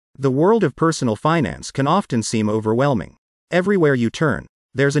The world of personal finance can often seem overwhelming. Everywhere you turn,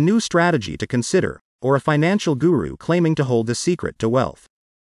 there's a new strategy to consider, or a financial guru claiming to hold the secret to wealth.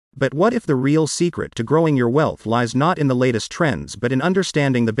 But what if the real secret to growing your wealth lies not in the latest trends but in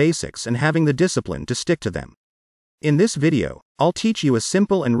understanding the basics and having the discipline to stick to them? In this video, I'll teach you a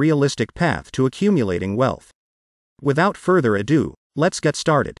simple and realistic path to accumulating wealth. Without further ado, let's get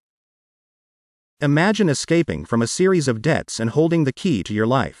started. Imagine escaping from a series of debts and holding the key to your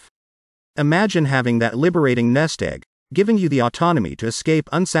life. Imagine having that liberating nest egg, giving you the autonomy to escape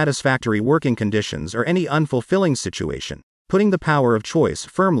unsatisfactory working conditions or any unfulfilling situation, putting the power of choice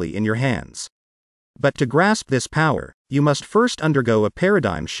firmly in your hands. But to grasp this power, you must first undergo a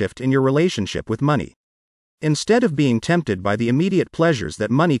paradigm shift in your relationship with money. Instead of being tempted by the immediate pleasures that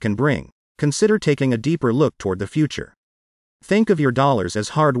money can bring, consider taking a deeper look toward the future. Think of your dollars as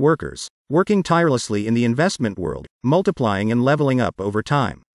hard workers, working tirelessly in the investment world, multiplying and leveling up over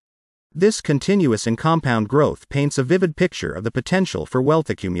time. This continuous and compound growth paints a vivid picture of the potential for wealth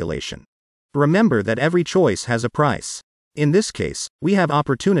accumulation. Remember that every choice has a price. In this case, we have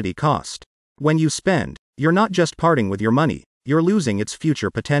opportunity cost. When you spend, you're not just parting with your money, you're losing its future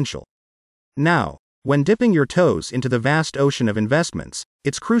potential. Now, when dipping your toes into the vast ocean of investments,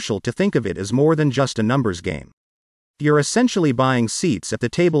 it's crucial to think of it as more than just a numbers game. You're essentially buying seats at the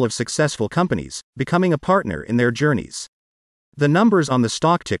table of successful companies, becoming a partner in their journeys. The numbers on the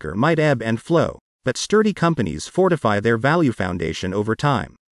stock ticker might ebb and flow, but sturdy companies fortify their value foundation over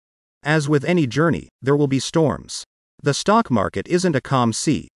time. As with any journey, there will be storms. The stock market isn't a calm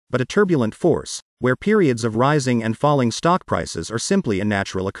sea, but a turbulent force, where periods of rising and falling stock prices are simply a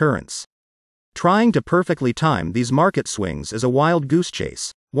natural occurrence. Trying to perfectly time these market swings is a wild goose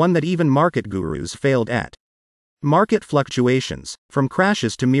chase, one that even market gurus failed at. Market fluctuations, from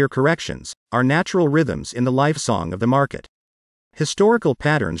crashes to mere corrections, are natural rhythms in the life song of the market. Historical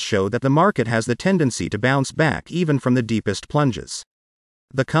patterns show that the market has the tendency to bounce back even from the deepest plunges.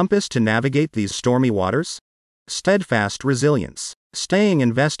 The compass to navigate these stormy waters? Steadfast resilience. Staying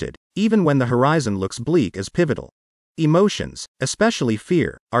invested, even when the horizon looks bleak, is pivotal. Emotions, especially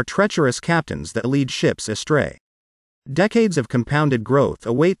fear, are treacherous captains that lead ships astray. Decades of compounded growth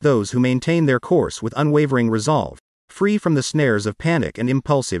await those who maintain their course with unwavering resolve, free from the snares of panic and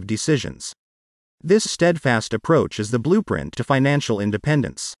impulsive decisions. This steadfast approach is the blueprint to financial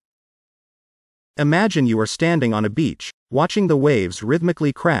independence. Imagine you are standing on a beach, watching the waves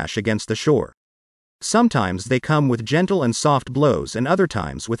rhythmically crash against the shore. Sometimes they come with gentle and soft blows, and other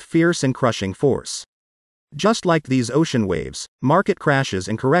times with fierce and crushing force. Just like these ocean waves, market crashes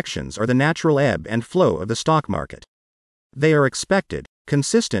and corrections are the natural ebb and flow of the stock market. They are expected,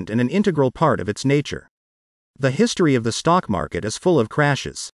 consistent, and an integral part of its nature. The history of the stock market is full of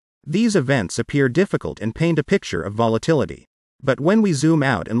crashes. These events appear difficult and paint a picture of volatility. But when we zoom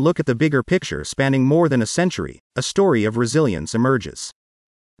out and look at the bigger picture spanning more than a century, a story of resilience emerges.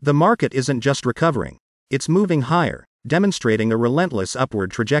 The market isn't just recovering, it's moving higher, demonstrating a relentless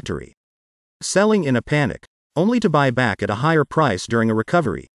upward trajectory. Selling in a panic, only to buy back at a higher price during a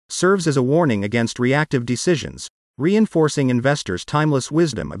recovery, serves as a warning against reactive decisions, reinforcing investors' timeless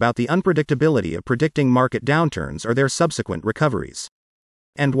wisdom about the unpredictability of predicting market downturns or their subsequent recoveries.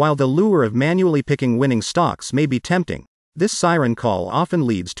 And while the lure of manually picking winning stocks may be tempting, this siren call often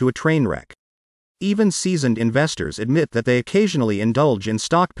leads to a train wreck. Even seasoned investors admit that they occasionally indulge in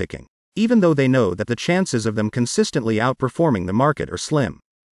stock picking, even though they know that the chances of them consistently outperforming the market are slim.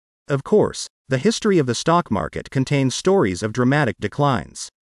 Of course, the history of the stock market contains stories of dramatic declines.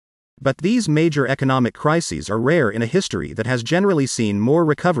 But these major economic crises are rare in a history that has generally seen more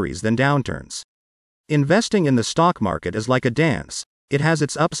recoveries than downturns. Investing in the stock market is like a dance. It has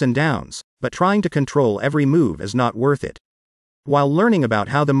its ups and downs, but trying to control every move is not worth it. While learning about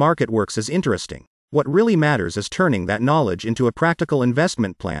how the market works is interesting, what really matters is turning that knowledge into a practical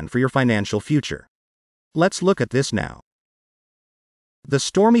investment plan for your financial future. Let's look at this now. The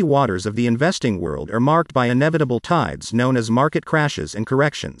stormy waters of the investing world are marked by inevitable tides known as market crashes and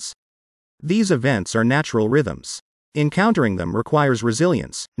corrections. These events are natural rhythms. Encountering them requires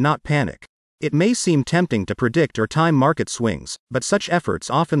resilience, not panic. It may seem tempting to predict or time market swings, but such efforts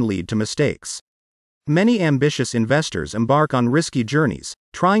often lead to mistakes. Many ambitious investors embark on risky journeys,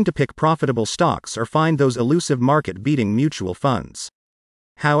 trying to pick profitable stocks or find those elusive market-beating mutual funds.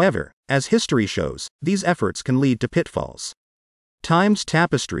 However, as history shows, these efforts can lead to pitfalls. Time's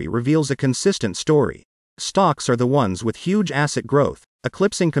tapestry reveals a consistent story. Stocks are the ones with huge asset growth,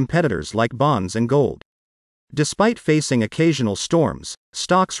 eclipsing competitors like bonds and gold. Despite facing occasional storms,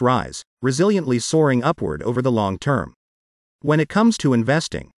 stocks rise, resiliently soaring upward over the long term. When it comes to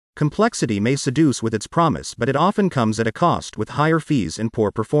investing, Complexity may seduce with its promise, but it often comes at a cost with higher fees and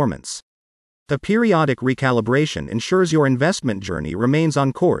poor performance. A periodic recalibration ensures your investment journey remains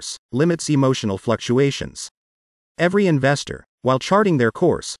on course, limits emotional fluctuations. Every investor, while charting their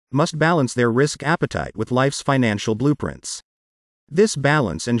course, must balance their risk appetite with life's financial blueprints. This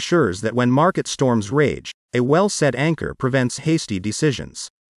balance ensures that when market storms rage, a well-set anchor prevents hasty decisions.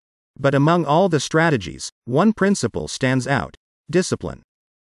 But among all the strategies, one principle stands out: discipline.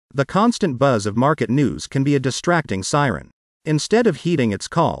 The constant buzz of market news can be a distracting siren. Instead of heeding its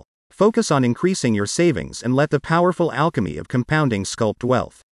call, focus on increasing your savings and let the powerful alchemy of compounding sculpt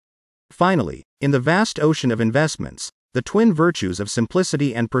wealth. Finally, in the vast ocean of investments, the twin virtues of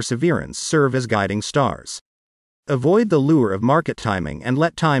simplicity and perseverance serve as guiding stars. Avoid the lure of market timing and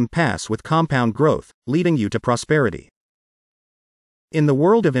let time pass with compound growth, leading you to prosperity. In the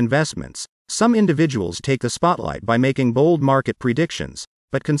world of investments, some individuals take the spotlight by making bold market predictions,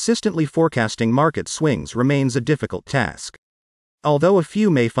 but consistently forecasting market swings remains a difficult task. Although a few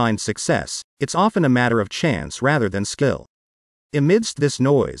may find success, it's often a matter of chance rather than skill. Amidst this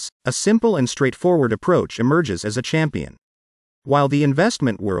noise, a simple and straightforward approach emerges as a champion. While the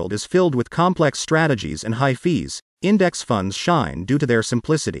investment world is filled with complex strategies and high fees, index funds shine due to their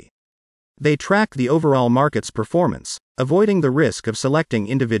simplicity. They track the overall market's performance, avoiding the risk of selecting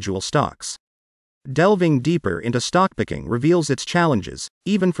individual stocks. Delving deeper into stock picking reveals its challenges,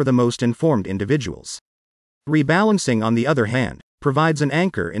 even for the most informed individuals. Rebalancing, on the other hand, provides an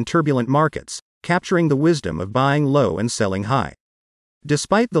anchor in turbulent markets, capturing the wisdom of buying low and selling high.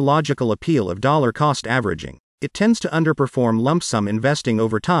 Despite the logical appeal of dollar-cost averaging, it tends to underperform lump-sum investing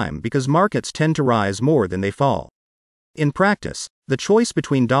over time because markets tend to rise more than they fall. In practice, the choice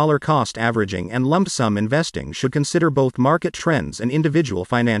between dollar-cost averaging and lump-sum investing should consider both market trends and individual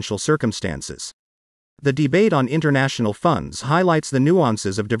financial circumstances. The debate on international funds highlights the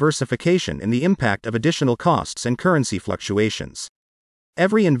nuances of diversification and the impact of additional costs and currency fluctuations.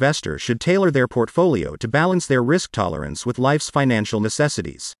 Every investor should tailor their portfolio to balance their risk tolerance with life's financial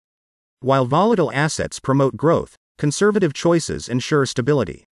necessities. While volatile assets promote growth, conservative choices ensure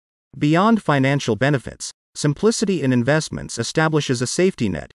stability. Beyond financial benefits, simplicity in investments establishes a safety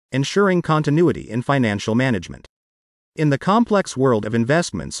net, ensuring continuity in financial management. In the complex world of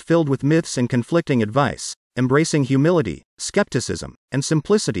investments filled with myths and conflicting advice, embracing humility, skepticism, and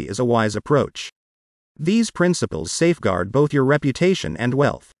simplicity is a wise approach. These principles safeguard both your reputation and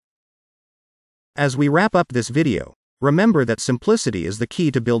wealth. As we wrap up this video, remember that simplicity is the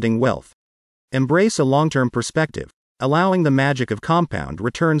key to building wealth. Embrace a long-term perspective, allowing the magic of compound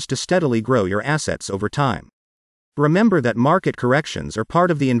returns to steadily grow your assets over time. Remember that market corrections are part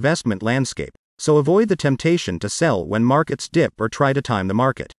of the investment landscape, so avoid the temptation to sell when markets dip or try to time the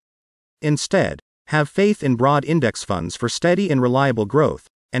market. Instead, have faith in broad index funds for steady and reliable growth,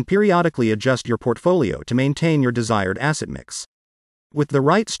 and periodically adjust your portfolio to maintain your desired asset mix. With the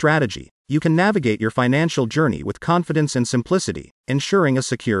right strategy, you can navigate your financial journey with confidence and simplicity, ensuring a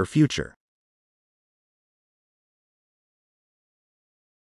secure future.